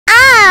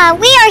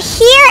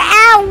here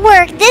at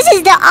work. This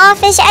is the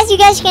office, as you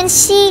guys can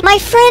see. My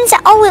friends,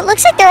 oh, it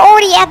looks like they're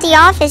already at the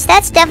office.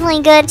 That's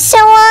definitely good. So,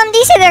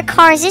 these are their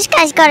cars. This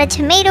guy's got a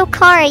tomato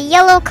car, a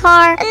yellow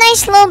car, a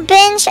nice little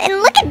bench. And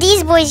look at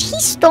these boys. He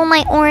stole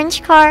my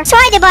orange car, so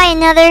I had to buy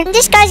another. And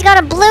this guy's got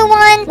a blue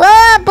one.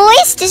 Well,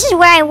 boys, this is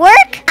where I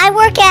work. I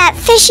work at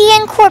Fishy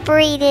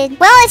Incorporated.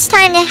 Well, it's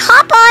time to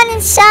hop on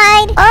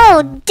inside.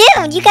 Oh,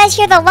 dude, you guys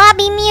hear the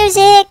lobby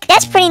music?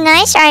 That's pretty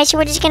nice. All right, so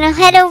we're just gonna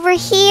head over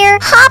here,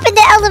 hop in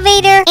the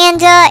elevator,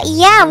 and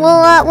yeah,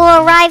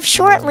 we'll arrive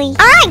shortly.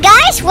 All right,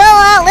 guys.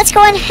 Well, let's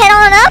go and head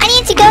on up. I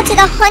need to go to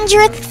the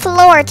 100th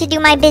floor to do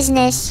my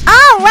business.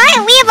 All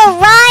right, we have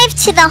arrived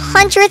to the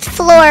 100th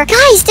floor.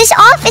 Guys, this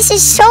office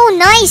is so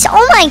nice.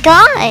 Oh my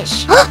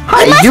gosh.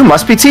 Hi, you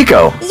must be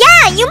Tiko.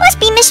 Yeah, you must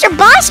be Mr.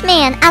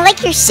 Bossman. I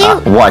like your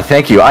suit. Why,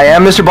 thank you. I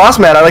am Mr.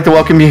 Bossman. I'd like to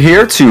welcome you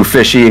here to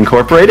Fishy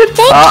Incorporated.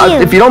 Thank you.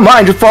 If you don't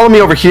mind, just follow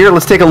me over here.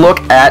 Let's take a look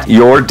at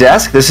your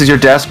desk. This is your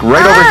desk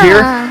right over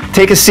here.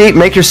 Take a seat,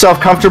 make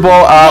yourself comfortable.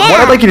 What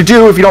I'd like you to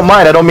do, if you don't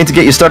mind, I don't mean to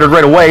get you started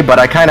right away, but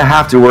I kind of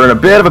have to. We're in a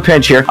bit of a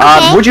pinch here.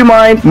 Would you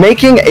mind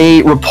making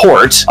a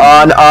report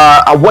on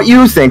what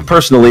you think,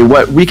 personally,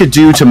 what we could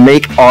do to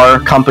make our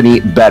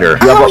company better?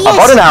 You have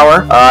about an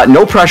hour.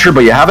 No pressure,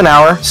 but you have an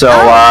hour. So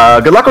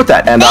good luck with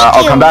that, and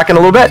I'll come back in a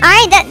little bit. All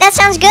right, that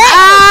sounds good.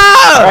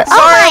 Sorry,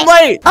 I'm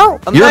late.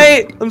 I'm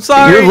late. I'm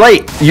sorry. You're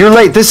late. You're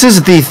late. This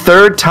is the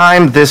third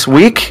time this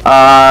week.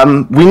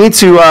 We need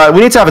to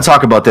have a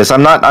talk about this.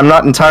 I'm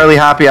not entirely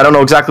happy. I don't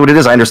know exactly what it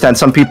is. I understand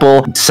some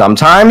people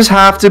sometimes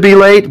have to be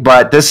late,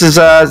 but this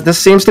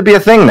seems to be a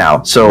thing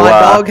now. So my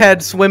dog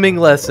had swimming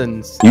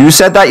lessons. You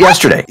said that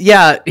yesterday.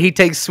 Yeah, he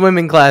takes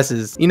swimming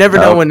classes. You never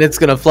know when it's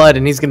gonna flood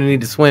and he's gonna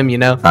need to swim, you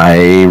know?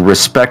 I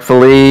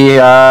respectfully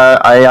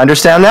I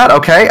understand that.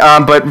 Okay.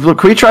 But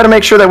can we try to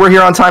make sure that we're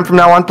here on time from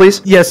now on,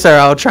 please? Yes, sir.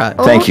 I'll try.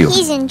 Thank you.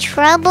 He's in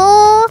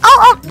trouble.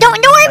 Don't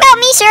worry about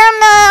me, sir.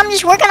 I'm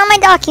just working on my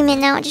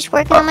document now. Just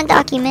working on my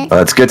document.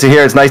 That's good to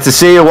hear. It's nice to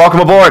see you. Welcome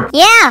aboard.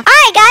 Yeah. All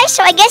right, guys.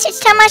 So I guess it's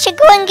time I should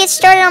go and get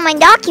started on my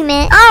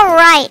document. All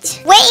right.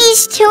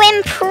 Ways to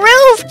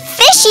improve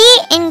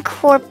Fishy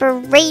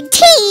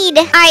Incorporated.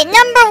 All right.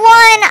 Number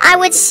one, I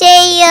would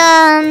say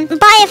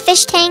buy a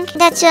fish tank.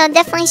 That's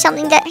definitely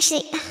something that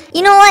actually.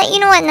 You know what?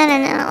 No.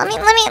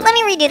 Let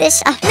me redo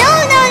this. No.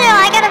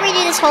 I gotta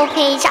redo this whole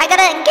page. I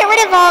gotta get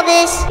rid of all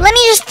this. Let me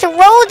just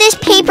throw this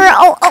paper.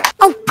 Oh,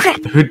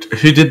 crap.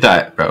 Who did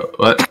that, bro?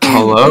 What?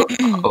 Hello?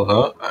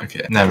 Hello?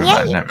 Okay. Never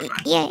mind.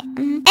 Yeah.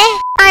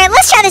 Alright,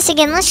 let's try this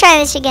again.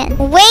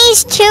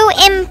 Ways to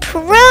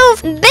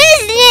improve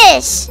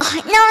business.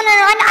 No,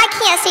 I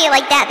can't say it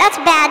like that. That's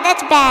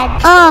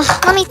bad.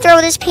 Let me throw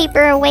this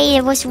paper away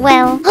as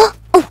well.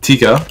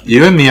 Tiko,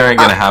 you and me aren't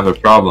gonna have a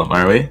problem,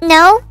 are we?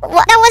 No,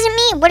 that wasn't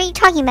me. What are you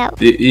talking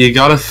about? You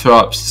gotta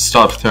stop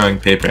throwing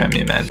paper at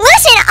me, man.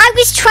 Listen, I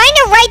was trying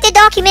to write the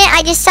document.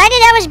 I decided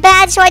that was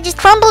bad, so I just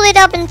crumbled it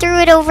up and threw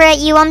it over at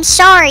you. I'm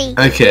sorry.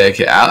 Okay,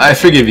 I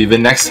forgive you, but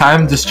next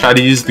time, just try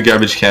to use the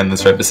garbage can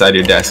that's right beside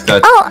your desk.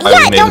 That's why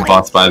we made the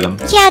boss buy them.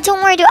 Yeah,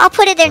 don't worry, dude. I'll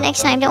put it there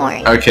next time. Don't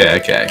worry. Okay.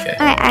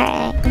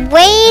 Alright.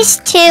 Ways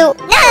to...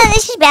 No,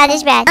 this is bad.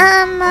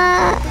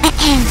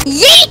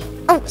 Yeet!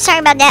 Oh, sorry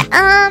about that.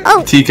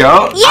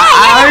 Tiko? Yeah.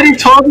 I already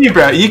told you,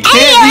 bro. You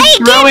can't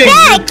be throwing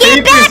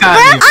get back,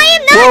 bro. I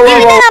am not doing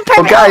that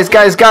on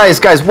purpose.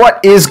 Guys, what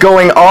is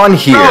going on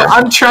here? Bro,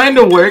 I'm trying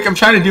to work. I'm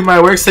trying to do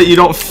my work so that you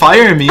don't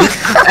fire me.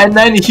 And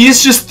then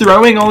he's just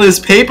throwing all his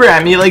paper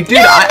at me. Like, dude,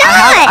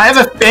 I have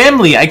a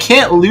family. I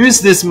can't lose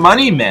this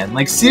money, man.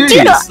 Like, seriously.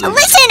 Dude,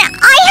 listen,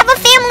 I have a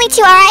family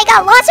too, alright? I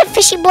got lots of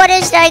fishy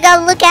brothers that I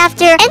gotta look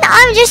after. And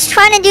I'm just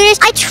trying to do this.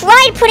 I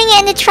tried putting it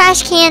in the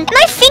trash can.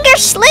 My finger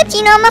slipped.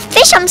 You know, I'm a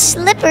fish. I'm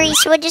slippery,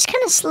 so it just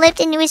kind of slipped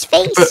into his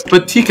face.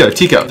 But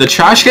Tiko, the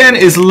trash can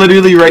is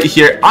literally right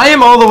here. I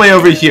am all the way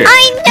over here.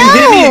 I know.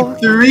 You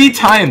hit me 3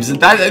 times.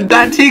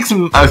 That takes...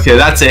 Okay,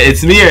 that's it.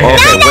 It's me or him.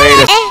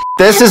 Wait.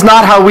 This is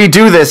not how we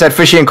do this at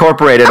Fishy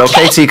Incorporated,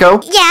 okay,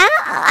 Tiko? Yeah,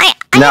 I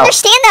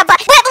understand that,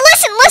 but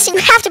listen,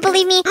 you have to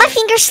believe me. My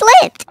finger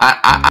slipped.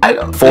 I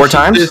don't... 4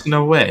 times? There's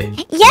no way.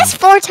 Yes,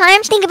 4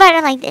 times. Think about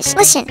it like this.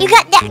 Listen, you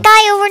got that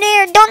guy over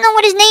there. Don't know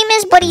what his name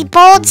is, but he's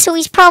bald, so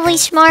he's probably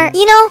smart.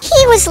 You know,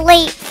 he was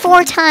late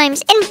 4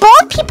 times. And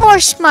bald people are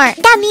smart.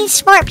 That means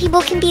smart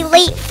people can be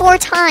late 4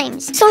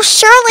 times. So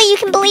surely you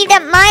can believe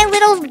that my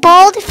little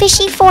bald,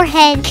 fishy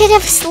forehead could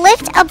have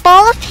slipped a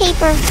ball of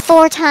paper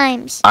 4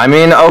 times. I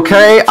mean,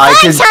 okay, I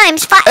could... 5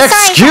 times.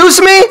 Excuse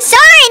me?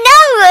 Sorry,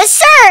 no,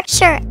 sir.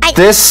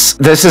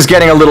 This is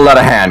getting a little out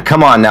of hand.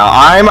 Come on now.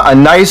 I'm a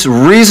nice,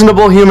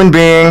 reasonable human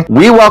being.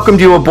 We welcomed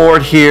you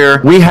aboard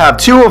here. We have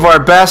 2 of our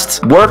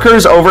best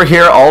workers over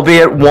here,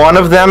 albeit one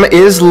of them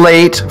is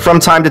late from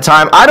time to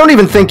time. I don't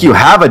even think you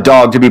have a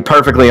dog, to be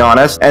perfectly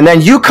honest. And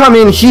then you come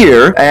in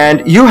here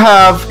and you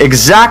have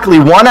exactly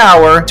 1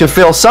 hour to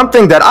fill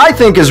something that I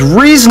think is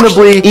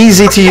reasonably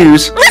easy to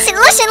use. Listen.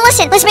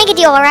 Let's make a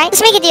deal, all right?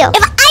 Let's make a deal.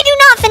 If I do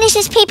not finish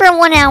this paper in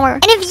 1 hour,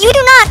 and if you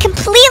do not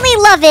completely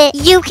love it,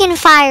 you can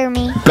fire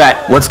me.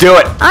 Bet. Let's do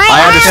it. All right,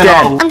 I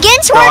understand. I'm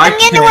getting to work.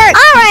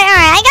 All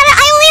right. I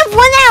only have 1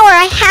 hour.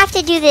 I have to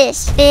to do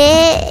this.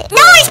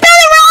 No, I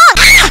spelled it wrong!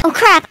 Oh,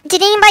 crap.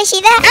 Did anybody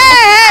see that?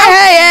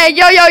 Hey,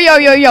 yo.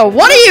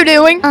 What are you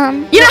doing?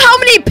 You know how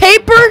many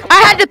paper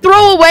I had to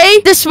throw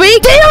away this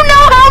week? Do you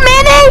know how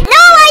many?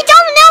 No, I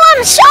don't know.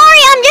 I'm sorry.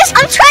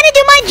 I'm trying to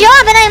do my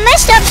job and I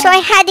messed up, so I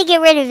had to get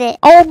rid of it.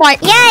 Oh, my.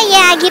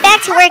 Yeah. Get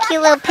back to work, you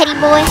little petty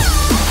boy.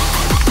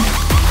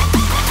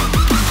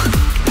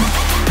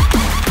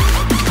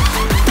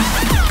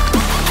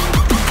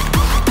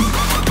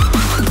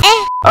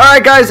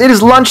 Alright guys, it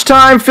is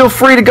lunchtime. Feel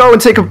free to go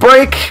and take a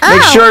break.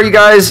 Make sure you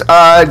guys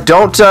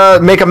don't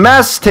make a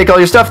mess. Take all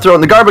your stuff, throw it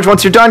in the garbage.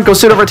 Once you're done, go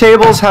sit over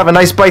tables, have a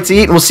nice bite to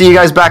eat, and we'll see you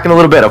guys back in a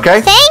little bit,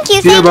 okay? Thank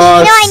you. Boss. You know,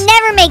 I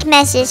never make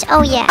messes.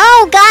 Oh, yeah.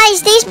 Oh,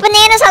 guys, these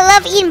bananas, I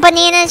love eating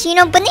bananas. You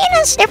know,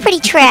 bananas, they're pretty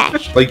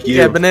trash. Like you.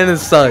 Yeah,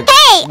 bananas suck.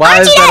 Hey, why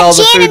aren't is you that all that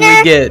the food we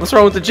janitor? get? What's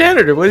wrong with the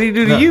janitor? What did he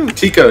do to you?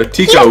 Tiko,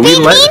 He's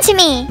being mean to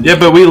me. Yeah,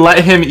 but we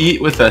let him eat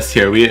with us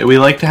here. We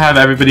like to have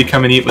everybody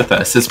come and eat with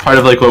us. It's part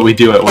of like what we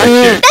do at work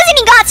here. Doesn't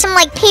he got some,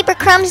 like, paper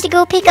crumbs to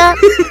go pick up?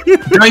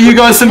 Don't you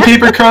got some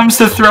paper crumbs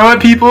to throw at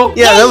people?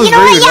 Yeah, that was you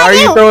know what? rude. Yeah, Why are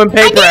you throwing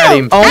paper at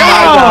him? Oh my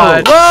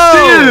god.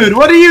 Whoa! Dude,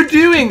 what are you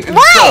doing?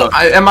 What?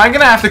 Am I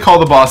gonna have to call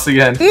the boss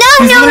again? No.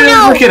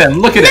 Look at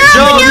him. Look at him.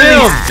 Just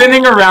literally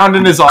spinning around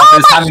in his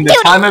office, having the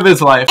time of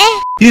his life.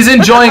 He's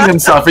enjoying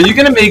himself. Are you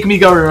gonna make me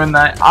go ruin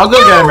that? I'll go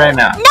get him right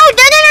now. No.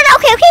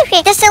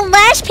 Okay. That's the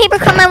last paper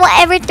crumb I will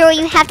ever throw.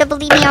 You have to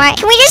believe me, alright?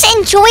 Can we just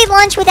enjoy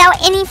lunch without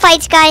any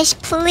fights, guys?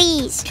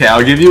 Please. Okay,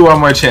 I'll give you one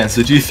more chance.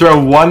 If you throw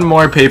one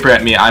more paper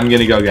at me, I'm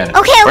gonna go get it.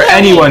 Okay. Or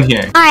anyone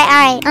here.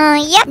 Alright.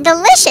 Yep,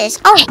 delicious.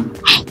 Oh.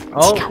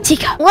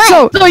 Tika.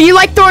 What? So you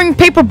like throwing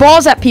paper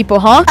balls at people,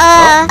 huh?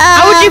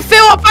 How would you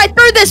feel if I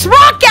threw this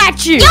rock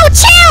at you? Yo,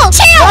 chill!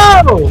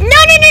 Oh. No,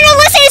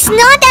 listen, it's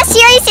not that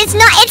serious. It's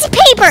not. It's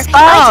paper.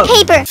 Oh, it's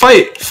paper.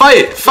 Fight!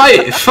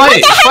 What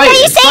the heck are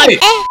you saying?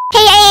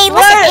 Hey,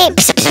 listen.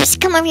 Psst,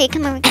 come over here.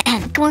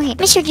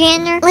 Mr.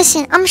 Janitor,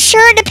 listen, I'm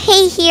sure the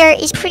pay here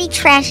is pretty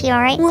trashy,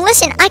 alright? Well,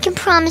 listen, I can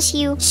promise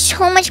you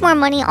so much more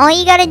money. All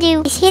you gotta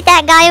do is hit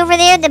that guy over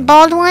there, the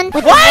bald one,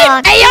 with the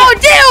dog. Hey, yo,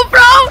 deal,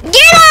 bro!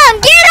 Get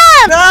him!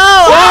 No!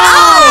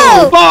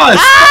 Oh! Boss!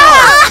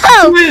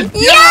 Oh!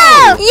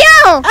 Yo!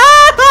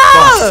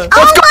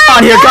 What's going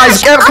on here,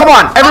 guys? Come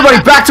on,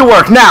 everybody back to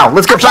work now.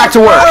 Let's get back to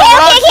work.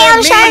 Okay,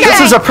 I'm sorry. This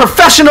is a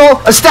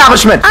professional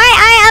establishment.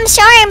 Alright, I'm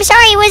sorry.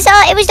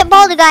 It was the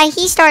bald guy.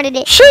 He started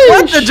it.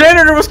 What? The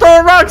janitor was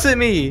throwing rocks at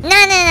me. No.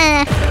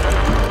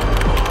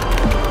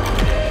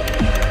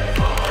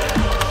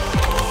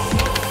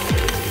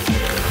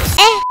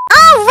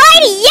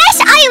 Alrighty, yes,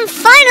 I am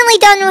finally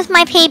done with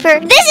my paper.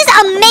 This is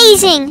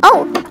amazing.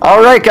 Oh.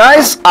 All right,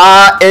 guys.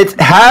 It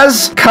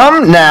has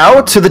come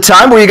now to the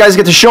time where you guys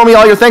get to show me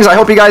all your things. I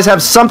hope you guys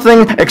have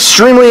something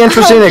extremely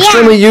interesting,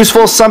 extremely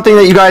useful, something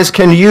that you guys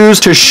can use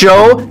to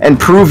show and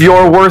prove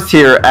your worth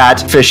here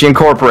at Fishy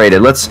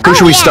Incorporated. Who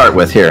should we start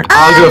with here?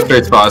 I'll go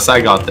first, boss.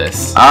 I got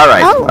this. All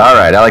right.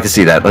 I like to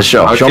see that. Let's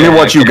show. Show me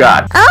what you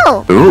got.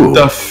 Oh. Ooh.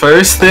 The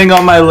first thing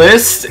on my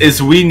list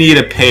is we need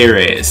a pay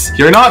raise.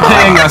 You're not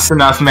paying us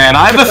enough, man.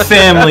 I have a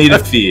family to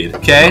feed,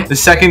 okay? The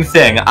second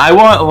thing, I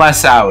want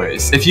less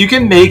hours. If you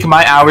can make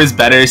my hours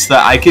better so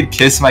that I could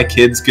kiss my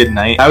kids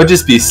goodnight, that would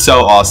just be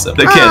so awesome.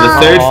 Okay, the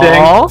third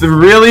thing,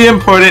 really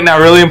important,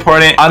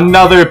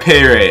 another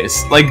pay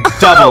raise. Like,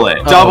 double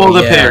it. Double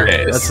the pay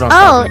raise.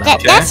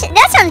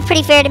 That sounds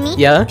pretty fair to me.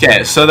 Yeah.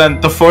 Okay, so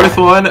then the fourth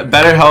one,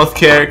 better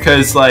healthcare,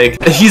 because,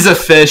 like, he's a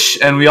fish,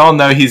 and we all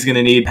know he's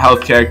gonna need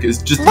healthcare, because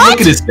just look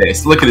at his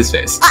face. Look at his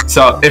face.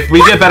 So, if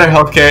we get better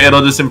healthcare,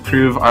 it'll just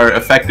improve our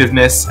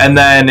effectiveness. And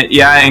then,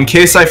 yeah, in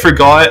case I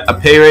forgot, a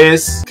pay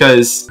raise,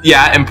 because,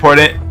 yeah,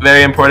 important,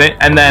 very important.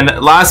 And then,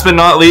 last but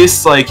not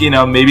least, like, you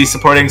know, maybe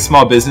supporting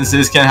small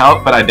businesses can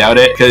help, but I doubt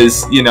it,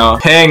 because, you know,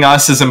 paying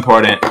us is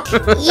important.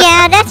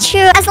 Yeah, that's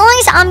true. As long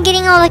as I'm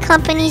getting all the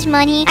company's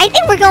money, I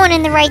think we're going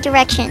in the right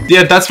direction.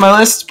 Yeah, that's my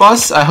list,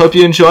 boss. I hope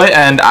you enjoy,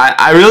 and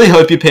I really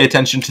hope you pay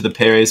attention to the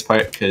pay raise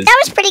part, because... That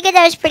was pretty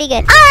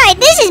good. Alright,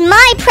 this is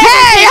my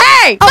presentation.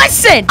 Hey,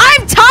 listen!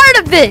 I'm tired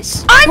of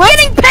this! I'm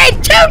getting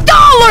paid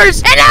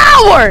 $2 an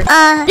hour!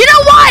 You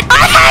know what?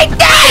 I hate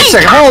this! Wait a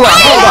second, hold on.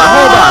 Wait.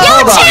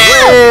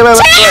 You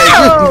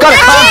gotta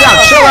calm down.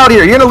 Chill out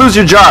here. You're gonna lose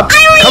your job.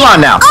 Come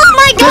on now. Oh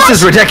my gosh! This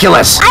is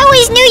ridiculous. I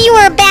always knew you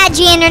were a bad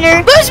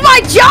janitor. Lose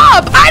my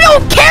job! I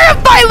don't care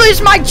if I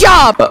lose my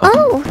job!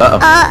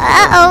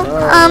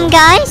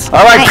 Guys?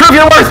 Alright, prove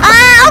your worth.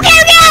 Okay,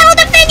 I will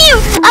defend you!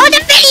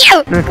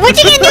 What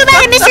you gonna do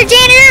about it, Mr.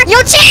 Janitor? Yo,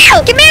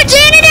 chill! Come here,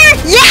 janitor!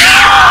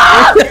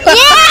 Yeah!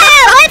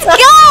 Let's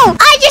go!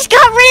 I just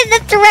got rid of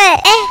the threat.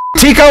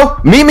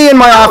 Tiko, meet me in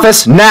my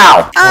office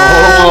now.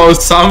 Oh,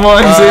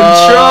 someone's in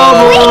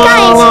trouble. Wait,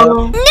 guys.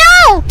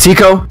 No!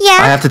 Tiko, Yeah?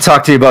 I have to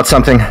talk to you about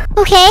something.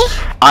 Okay.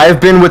 I've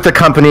been with the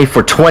company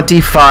for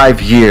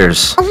 25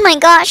 years. Oh my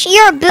gosh,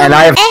 you're a boomer. And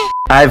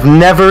I've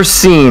never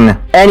seen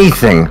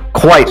anything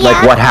quite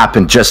like what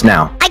happened just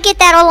now. I get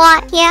that a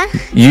lot, yeah?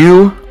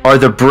 You are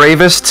the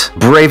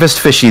bravest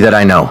fishy that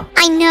I know.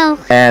 I know.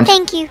 And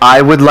thank you.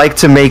 I would like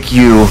to make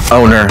you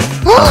owner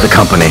of the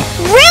company.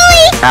 Really?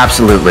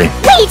 Absolutely.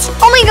 Wait,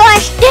 oh my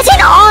gosh, that's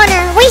an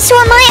honor. Wait, so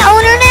am I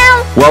owner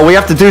now? Well, we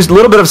have to do a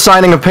little bit of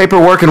signing of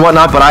paperwork and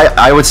whatnot, but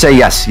I would say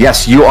yes.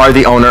 Yes, you are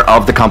the owner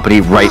of the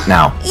company right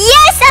now.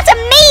 Yes, that's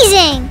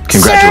amazing.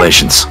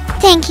 Congratulations. Sir,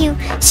 thank you.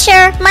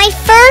 Sir, my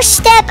first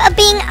step of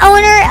being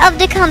owner of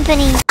the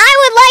company. I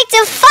would like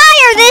to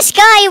fire this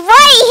guy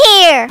right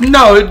here.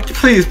 No,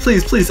 please,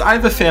 please, please. I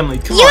have a family.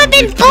 Come You on, have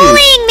been please.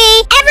 bullying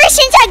me ever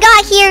since I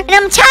got here, and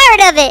I'm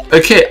tired of it.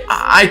 Okay,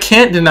 I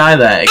can't deny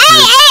that.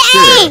 Hey!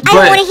 I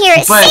don't want to hear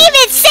it. Save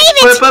it! Save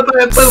it! But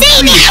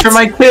Save please, it! for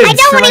my kids. I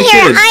don't want to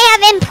hear it. I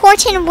have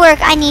important work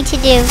I need to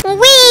do.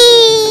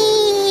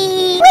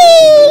 Wee!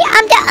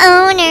 I'm the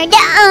owner.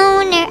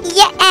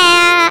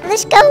 Yeah!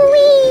 Let's go,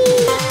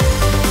 wee!